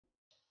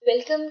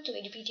Welcome to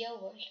Edupedia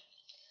World.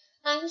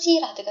 I am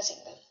C. Radhika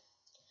Singhal.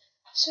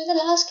 So in the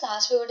last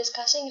class we were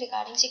discussing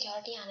regarding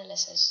security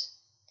analysis.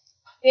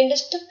 We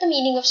understood the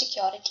meaning of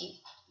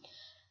security,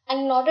 and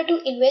in order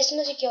to invest in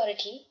a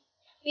security,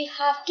 we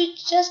have to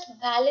just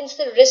balance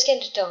the risk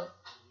and return.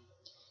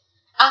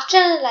 After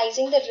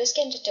analyzing the risk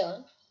and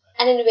return,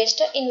 an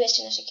investor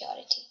invests in a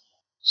security.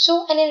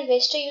 So an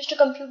investor used to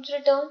compute the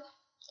return,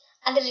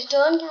 and the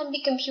return can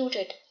be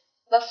computed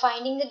by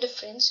finding the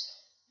difference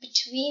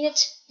between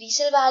its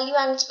resale value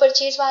and its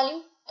purchase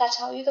value. That's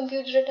how you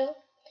compute the return.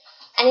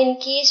 And in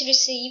case you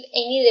receive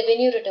any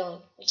revenue return,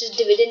 which is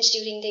dividends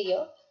during the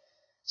year,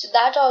 so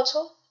that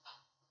also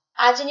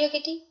adds in your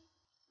kitty.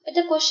 But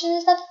the question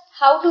is that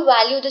how to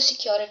value the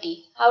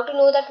security, how to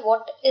know that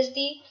what is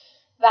the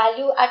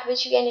value at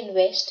which you can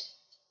invest,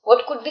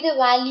 what could be the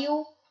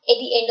value at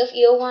the end of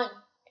year 1,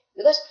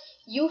 because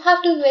you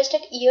have to invest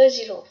at year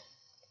 0.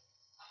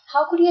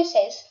 How could you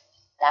assess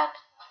that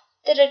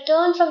the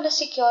return from the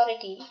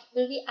security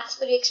will be as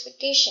per your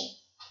expectation,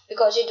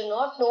 because you do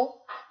not know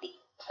the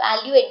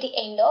value at the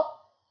end of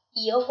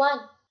year 1.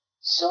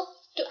 So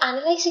to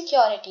analyze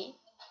security,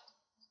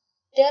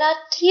 there are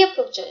 3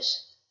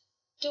 approaches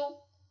to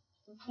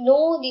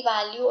know the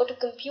value or to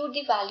compute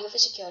the value of a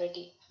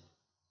security.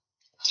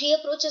 3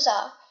 approaches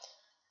are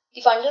the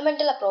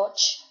fundamental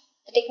approach,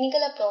 the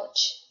technical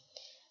approach,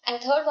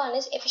 and the third one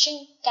is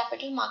efficient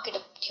capital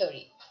market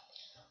theory.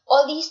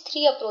 All these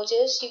 3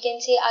 approaches you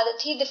can say are the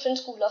 3 different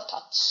school of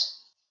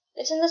thoughts.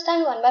 Let's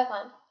understand one by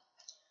one.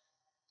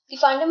 The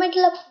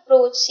fundamental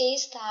approach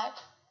says that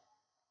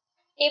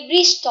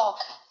every stock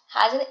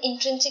has an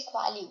intrinsic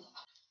value.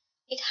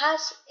 It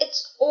has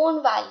its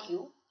own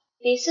value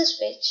basis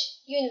which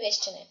you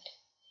invest in it.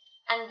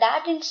 And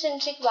that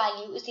intrinsic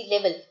value is the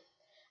level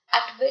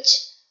at which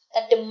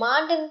the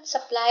demand and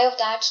supply of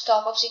that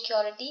stock of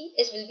security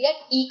will be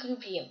at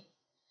equilibrium.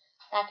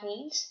 That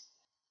means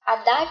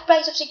at that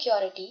price of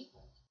security,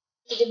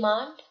 the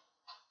demand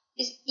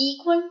is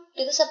equal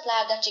to the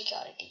supply of that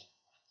security.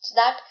 So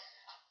that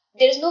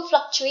there is no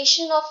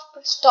fluctuation of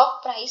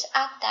stock price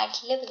at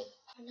that level.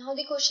 Now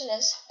the question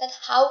is that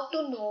how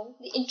to know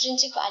the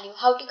intrinsic value,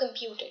 how to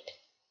compute it.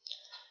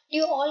 Do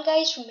you all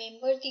guys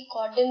remember the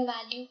Gordon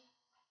value?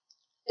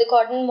 The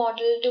Gordon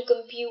model to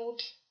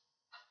compute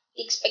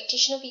the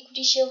expectation of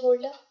equity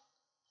shareholder?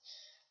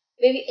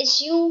 Where we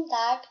assume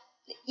that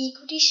the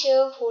equity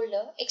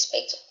shareholder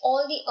expects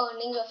all the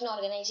earnings of an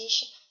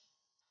organization.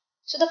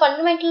 So the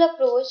fundamental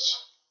approach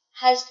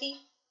has the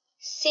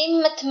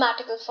same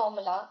mathematical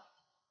formula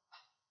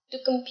to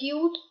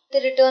compute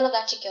the return of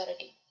that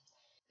security,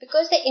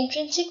 because the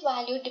intrinsic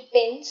value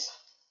depends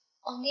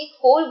on the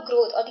whole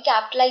growth or the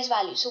capitalized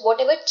value. So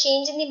whatever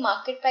change in the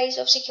market price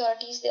of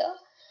security is there,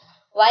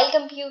 while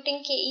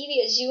computing KE,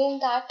 we assume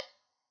that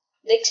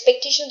the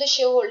expectation of the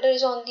shareholder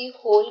is on the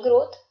whole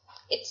growth.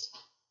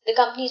 The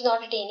company is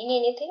not retaining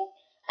anything,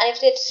 and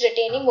if it's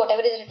retaining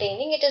whatever it is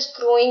retaining, it is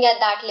growing at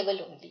that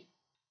level only.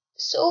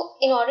 So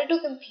in order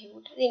to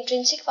compute the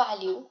intrinsic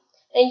value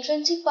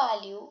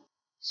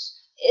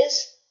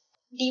is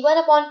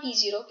D1 upon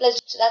P0 plus,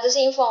 so that's the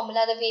same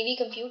formula the way we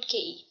compute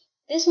KE.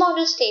 This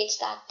model states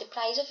that the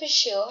price of a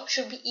share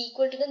should be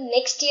equal to the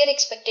next year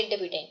expected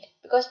dividend,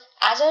 because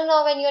as of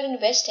now when you are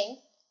investing,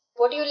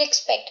 what you will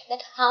expect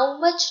that how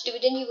much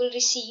dividend you will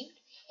receive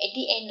at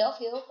the end of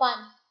year 1.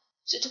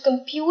 So to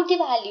compute the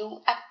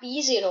value at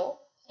P0,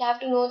 you have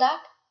to know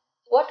that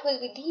what will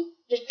be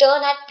the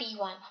return at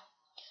P1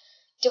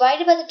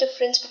 divided by the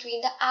difference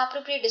between the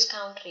appropriate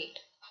discount rate.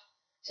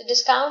 So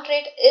discount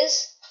rate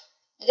is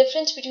the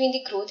difference between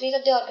the growth rate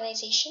of the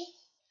organization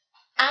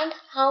and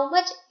how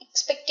much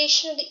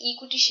expectation of the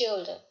equity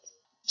shareholder.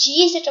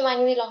 G is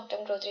determining the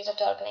long-term growth rate of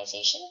the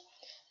organization,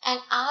 and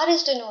R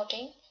is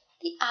denoting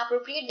the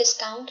appropriate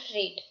discount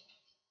rate,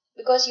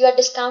 because you are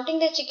discounting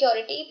the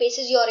security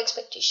basis your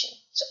expectation.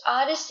 So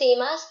R is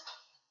same as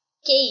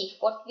KE,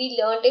 what we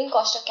learned in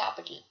cost of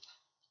capital.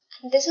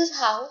 And this is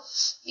how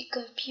we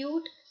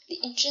compute the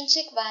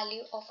intrinsic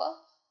value of a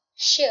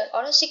share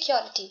or a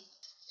security.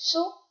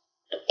 So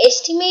to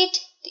estimate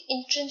the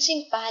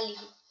intrinsic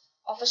value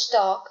of a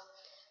stock,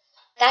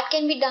 that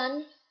can be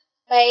done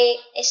by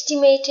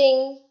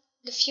estimating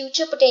the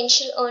future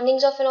potential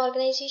earnings of an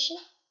organization,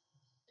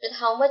 and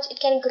how much it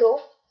can grow,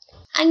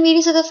 and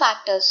various other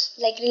factors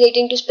like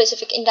relating to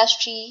specific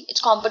industry,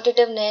 its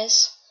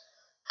competitiveness,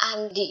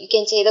 and you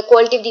can say the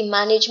quality of the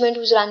management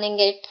who's running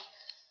it,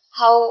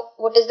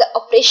 what is the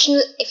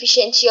operational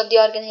efficiency of the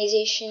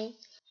organization,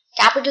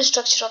 capital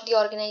structure of the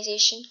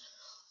organization.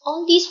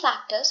 All these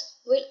factors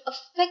will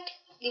affect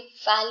the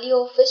value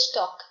of a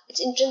stock, its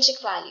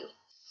intrinsic value.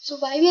 So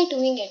why we are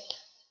doing it?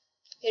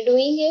 We are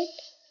doing it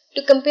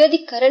to compare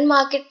the current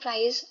market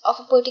price of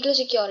a particular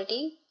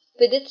security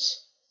with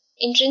its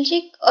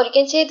intrinsic, or you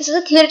can say this is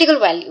a theoretical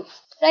value,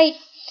 right?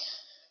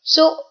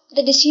 So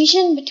the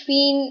decision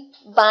between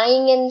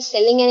buying and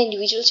selling an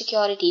individual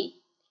security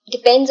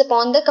depends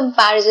upon the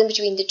comparison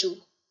between the two,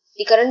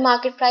 the current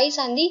market price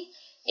and the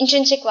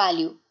intrinsic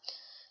value.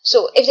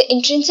 So if the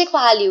intrinsic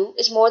value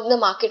is more than the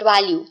market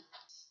value,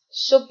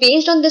 So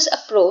based on this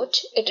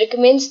approach, it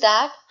recommends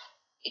that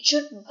it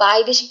should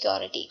buy the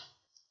security,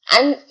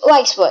 and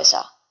vice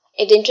versa.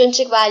 If the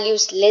intrinsic value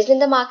is less than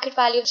the market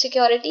value of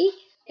security,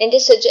 then they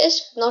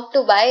suggest not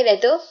to buy,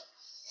 rather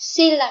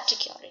sell that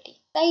security.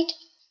 Right?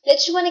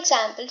 Let's do one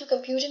example to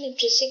compute an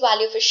intrinsic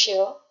value of a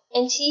share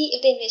and see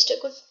if the investor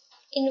could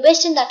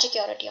invest in that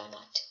security or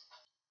not.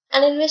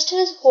 An investor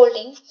is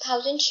holding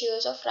 1,000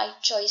 shares of right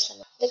choice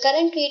limit. The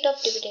current rate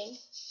of dividend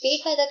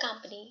paid by the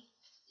company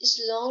is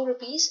long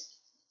rupees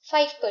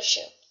 5 per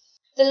share.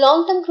 The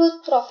long-term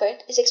growth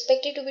profit is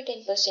expected to be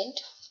 10%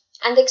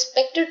 and the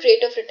expected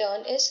rate of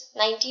return is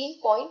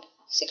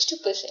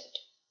 19.62%.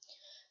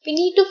 We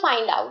need to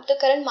find out the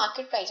current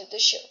market price of the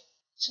share.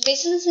 So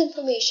based on this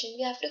information,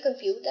 we have to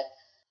compute that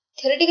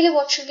theoretically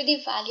what should be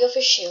the value of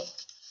a share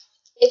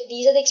if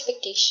these are the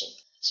expectations.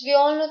 So we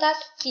all know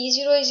that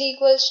P0 is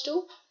equals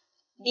to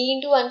D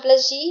into 1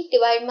 plus G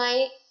divided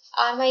by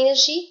R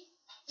minus G.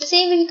 The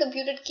same way we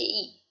computed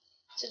KE.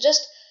 So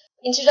just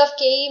instead of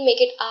KE make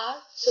it R.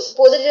 So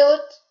both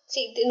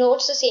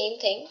denotes the same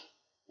thing.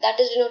 That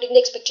is denoting the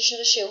expectation of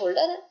the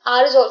shareholder.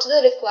 R is also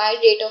the required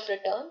rate of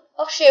return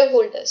of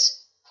shareholders.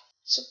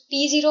 So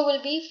P0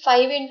 will be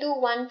 5 into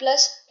 1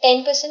 plus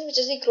 10%, which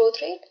is the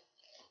growth rate,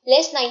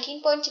 less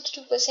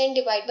 19.62%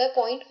 divided by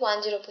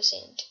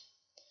 0.10%,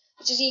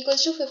 which is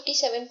equals to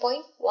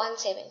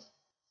 57.17.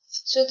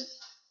 So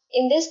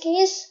in this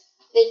case,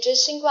 the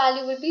intrinsic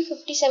value will be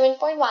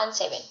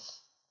 57.17.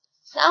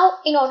 Now,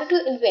 in order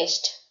to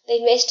invest, the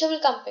investor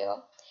will compare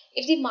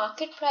if the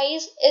market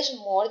price is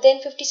more than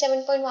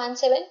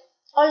 57.17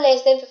 or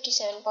less than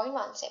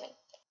 57.17.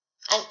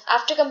 And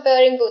after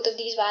comparing both of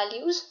these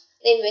values,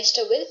 the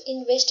investor will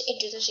invest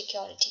into the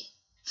security.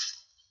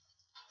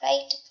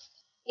 Right?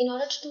 In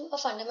order to do a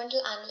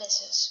fundamental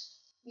analysis,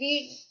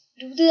 we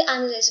do the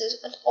analysis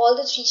at all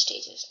the three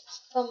stages,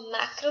 from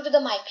macro to the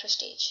micro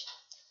stage.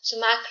 So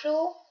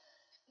macro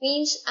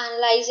means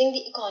analyzing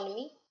the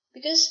economy,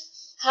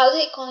 because how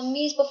the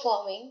economy is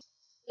performing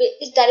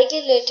is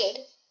directly related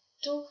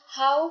to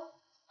how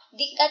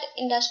that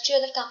industry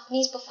or the company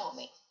is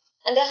performing,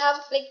 and they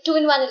have like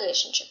two-in-one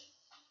relationship.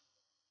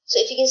 So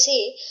if you can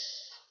say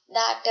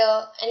that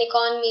an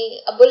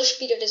economy, a bullish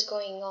period is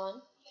going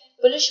on,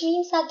 bullish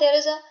means that there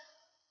is a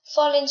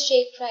fall in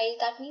share price,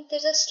 that means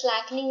there's a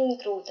slackening in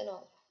growth and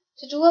all.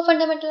 So to do a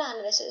fundamental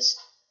analysis,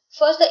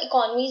 first the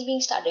economy is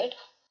being studied,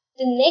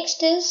 the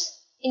next is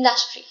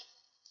industry.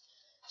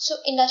 So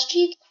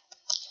industry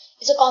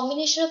is a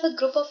combination of a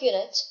group of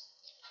units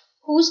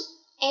whose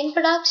end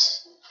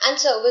products and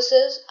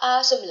services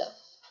are similar.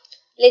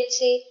 Let's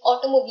say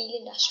automobile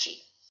industry.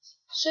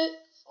 So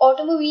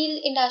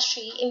automobile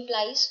industry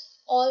implies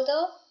all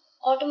the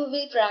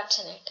automobile products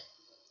in it.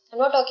 I'm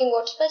not talking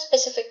about a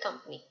specific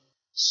company.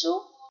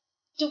 So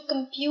to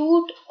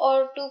compute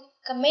or to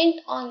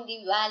comment on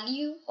the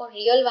value or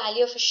real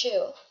value of a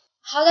share,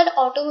 how that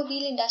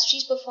automobile industry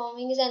is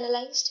performing is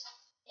analyzed.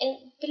 And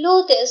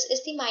below this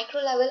is the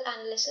micro level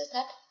analysis,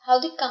 that how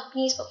the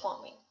company is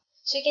performing.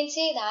 So you can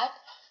say that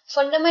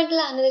fundamental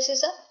analysis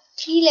is a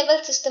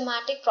three-level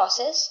systematic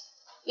process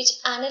which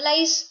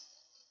analyze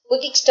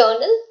both the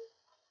external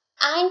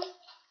and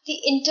the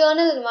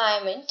internal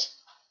environment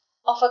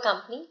of a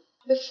company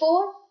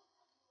before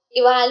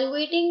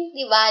evaluating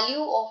the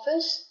value of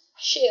its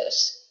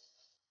shares.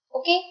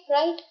 Okay,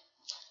 right?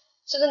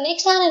 So the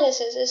next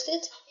analysis is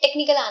the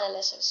technical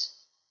analysis.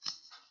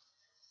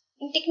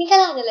 In technical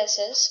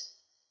analysis,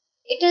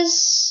 it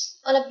is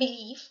on a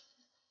belief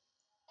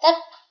that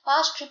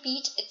past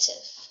repeats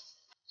itself.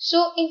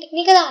 So in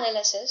technical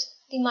analysis,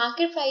 the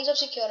market price of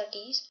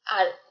securities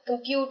are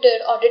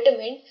computed or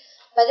determined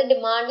by the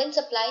demand and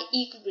supply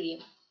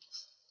equilibrium.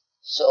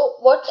 So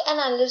what an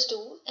analyst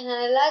do? An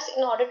analyst,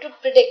 in order to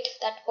predict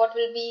that what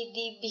will be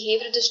the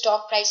behavior of the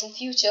stock price in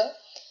future,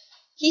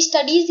 he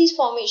studies these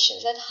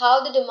formations and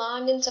how the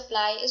demand and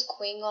supply is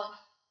going on.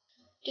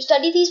 To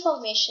study these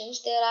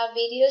formations, there are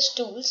various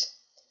tools.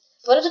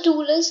 One of the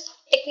tools is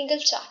technical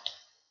chart.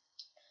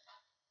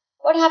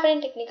 What happened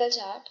in technical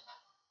chart?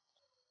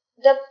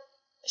 The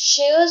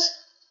shares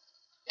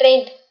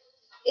trend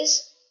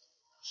is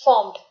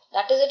formed.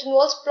 That is, it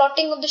involves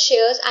plotting of the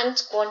shares and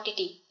its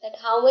quantity, that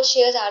how much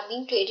shares are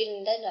being traded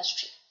in the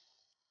industry.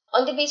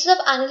 On the basis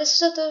of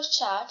analysis of those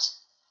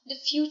charts, the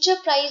future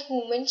price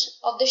movements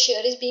of the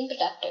share is being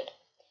predicted.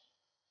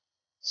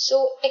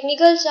 So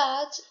technical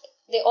charts,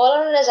 they all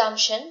are an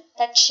assumption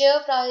that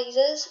share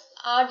prices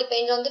are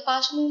depend on the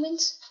past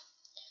movements.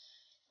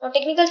 Now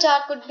technical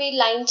chart could be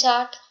line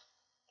chart,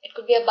 it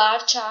could be a bar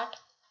chart,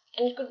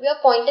 and it could be a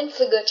point and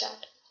figure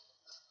chart.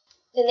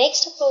 The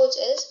next approach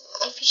is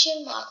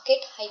efficient market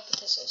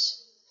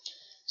hypothesis.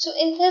 So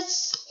in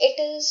this, it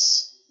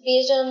is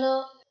based on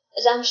an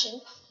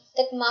assumption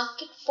that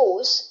market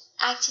force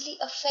actually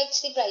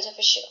affects the price of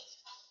a share.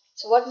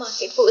 So what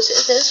market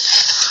forces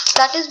is,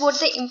 that is what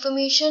the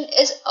information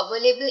is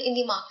available in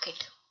the market.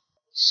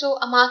 So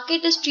a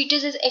market is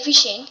treated as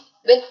efficient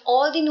when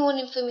all the known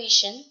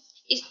information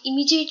is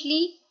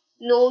immediately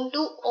known to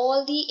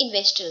all the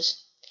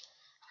investors.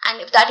 And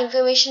if that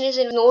information is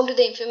known to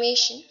the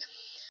information,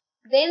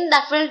 then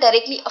that will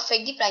directly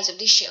affect the price of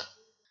the share.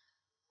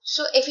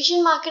 So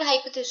efficient market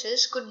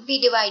hypothesis could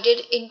be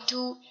divided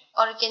into,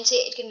 or you can say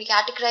it can be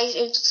categorized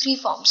into three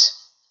forms.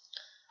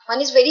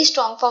 One is very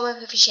strong form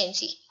of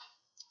efficiency.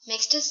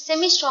 Next is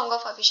semi-strong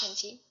of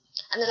efficiency.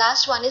 And the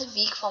last one is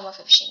weak form of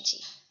efficiency.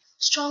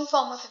 Strong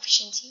form of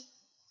efficiency,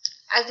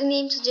 as the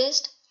name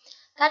suggests,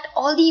 that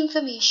all the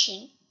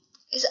information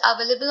is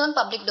available on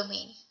public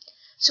domain.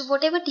 So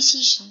whatever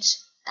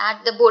decisions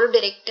that the board of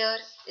director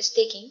is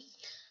taking,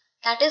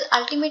 that is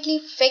ultimately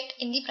affect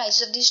in the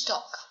prices of the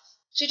stock.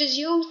 So it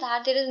assumes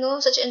that there is no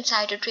such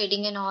insider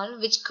trading and all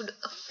which could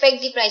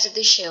affect the price of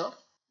the share.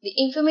 The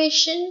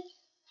information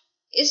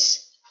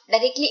is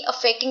directly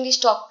affecting the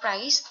stock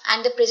price,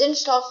 and the present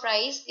stock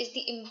price is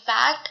the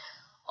impact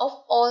of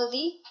all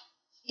the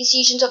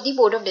decisions of the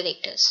board of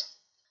directors.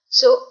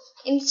 So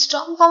in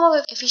strong form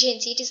of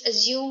efficiency, it is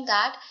assumed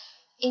that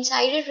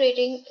insider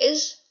trading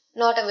is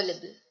not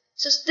available.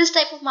 So this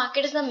type of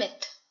market is a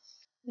myth.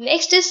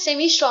 Next is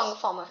semi-strong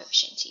form of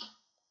efficiency.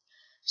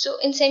 So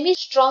in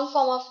semi-strong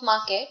form of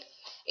market,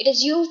 it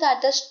assumes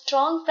that the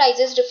strong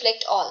prices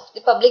reflect all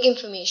the public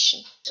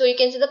information. So you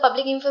can say the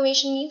public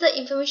information means the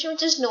information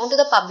which is known to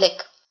the public.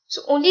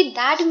 So only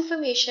that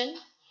information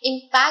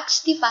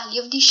impacts the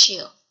value of the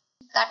share.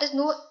 That is,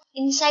 no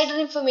insider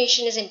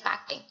information is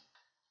impacting.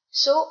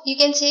 So you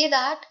can say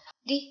that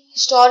the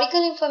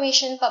historical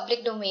information in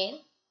public domain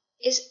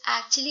is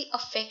actually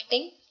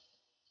affecting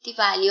the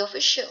value of a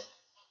share.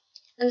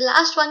 And the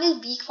last one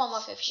is weak form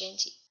of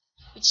efficiency,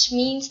 which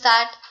means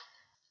that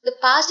the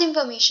past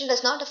information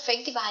does not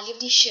affect the value of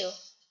the share.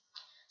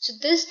 So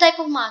this type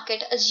of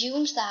market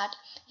assumes that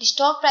the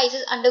stock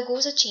prices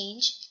undergoes a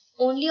change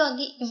only on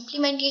the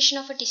implementation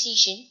of a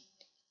decision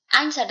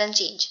and sudden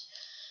change.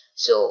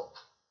 So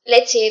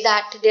let's say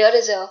that there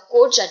is a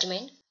court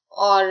judgment,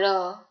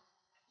 or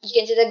you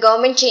can say the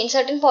government changed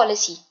certain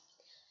policy.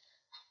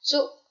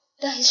 So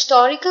the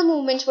historical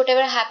movements,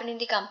 whatever happened in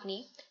the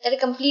company, that are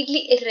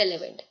completely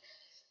irrelevant.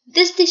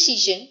 This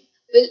decision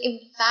will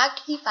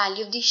impact the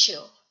value of the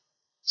share.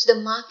 So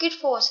the market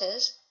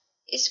forces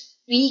is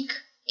weak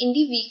in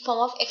the weak form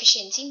of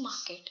efficiency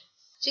market.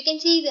 So you can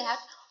see that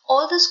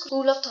all the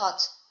school of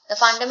thoughts, the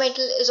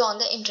fundamental is on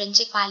the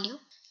intrinsic value.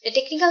 The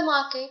technical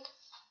market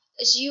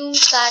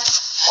assumes that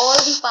all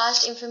the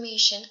past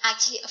information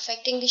actually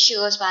affecting the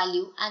share's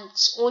value, and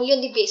it's only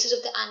on the basis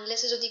of the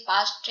analysis of the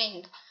past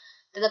trend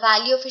that the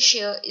value of a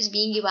share is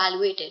being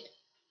evaluated.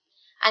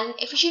 And in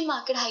efficient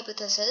market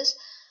hypothesis,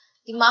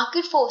 the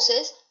market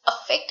forces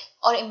affect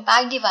or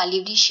impact the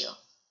value of the share.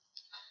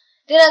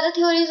 There are other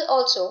theories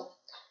also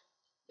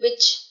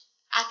which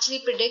actually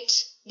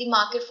predicts the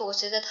market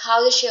forces, that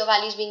how the share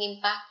value is being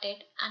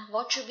impacted and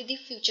what should be the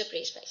future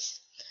price.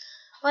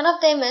 One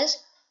of them is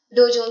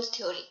Dow Jones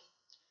Theory.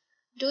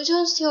 Dow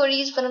Jones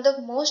Theory is one of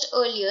the most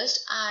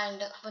earliest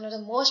and one of the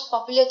most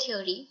popular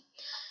theory.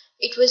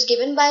 It was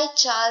given by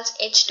Charles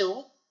H.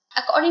 Dow.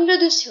 According to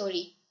this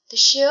theory, the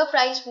share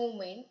price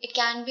movement, it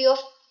can be of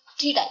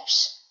three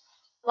types.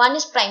 One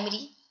is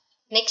primary,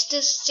 next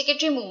is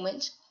secondary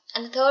movements,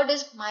 and the third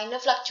is minor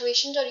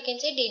fluctuations, or you can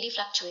say daily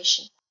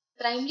fluctuation.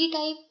 Primary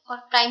type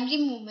or primary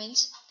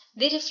movements,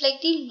 they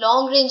reflect the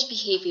long range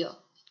behavior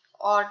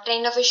or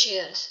trend of a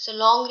shares. So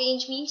long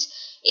range means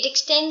it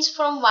extends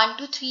from 1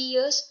 to 3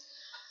 years,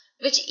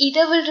 which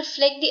either will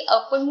reflect the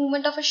upward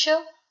movement of a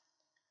share.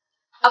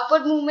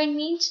 Upward movement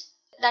means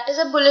that is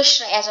a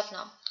bullish as of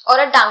now, or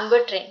a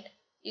downward trend.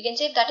 You can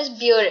say that is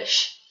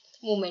bearish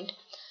movement.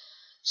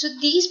 So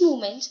these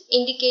movements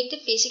indicate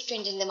the basic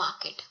trends in the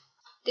market.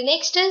 The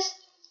next is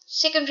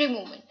secondary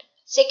movement.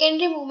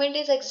 Secondary movement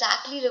is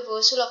exactly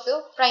reversal of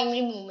your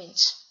primary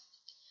movements.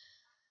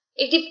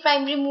 If the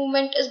primary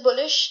movement is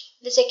bullish,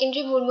 the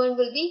secondary movement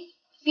will be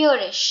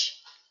bearish.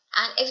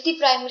 And if the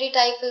primary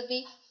type will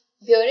be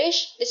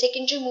bearish, the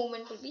secondary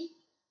movement will be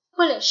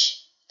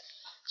bullish.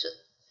 So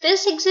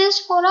this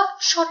exists for a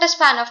shorter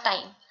span of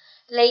time,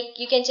 like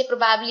you can say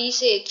probably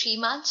say 3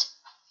 months.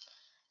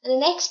 And the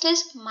next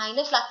is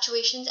minor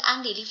fluctuations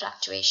and daily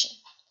fluctuation.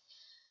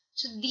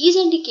 So these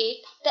indicate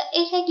the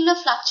irregular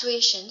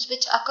fluctuations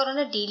which occur on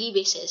a daily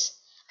basis,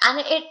 and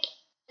it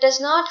does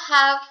not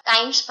have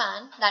time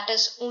span, that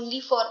is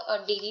only for a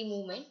daily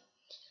movement,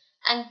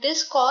 and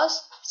this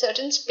causes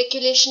certain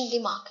speculation in the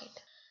market.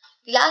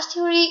 The last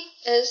theory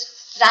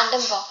is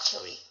random walk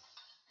theory.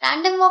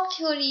 Random walk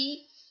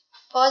theory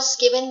was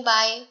given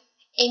by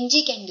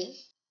M.G. Kendall.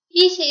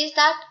 He says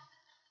that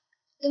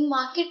the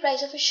market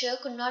price of a share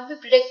could not be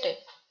predicted.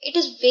 It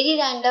is very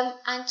random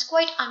and it's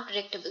quite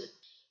unpredictable.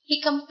 He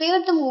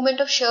compared the movement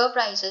of share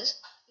prices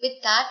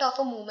with that of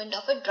a movement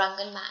of a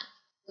drunken man.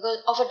 Because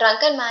of a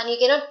drunken man, you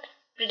cannot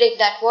predict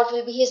that what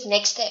will be his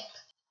next step.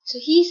 So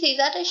he says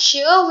that a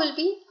share will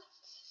be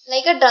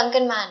like a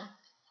drunken man.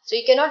 So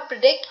you cannot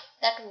predict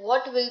that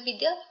what will be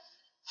the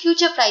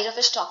future price of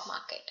a stock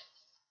market.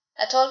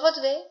 That's all for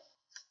today.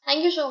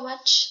 Thank you so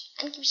much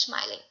and keep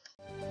smiling.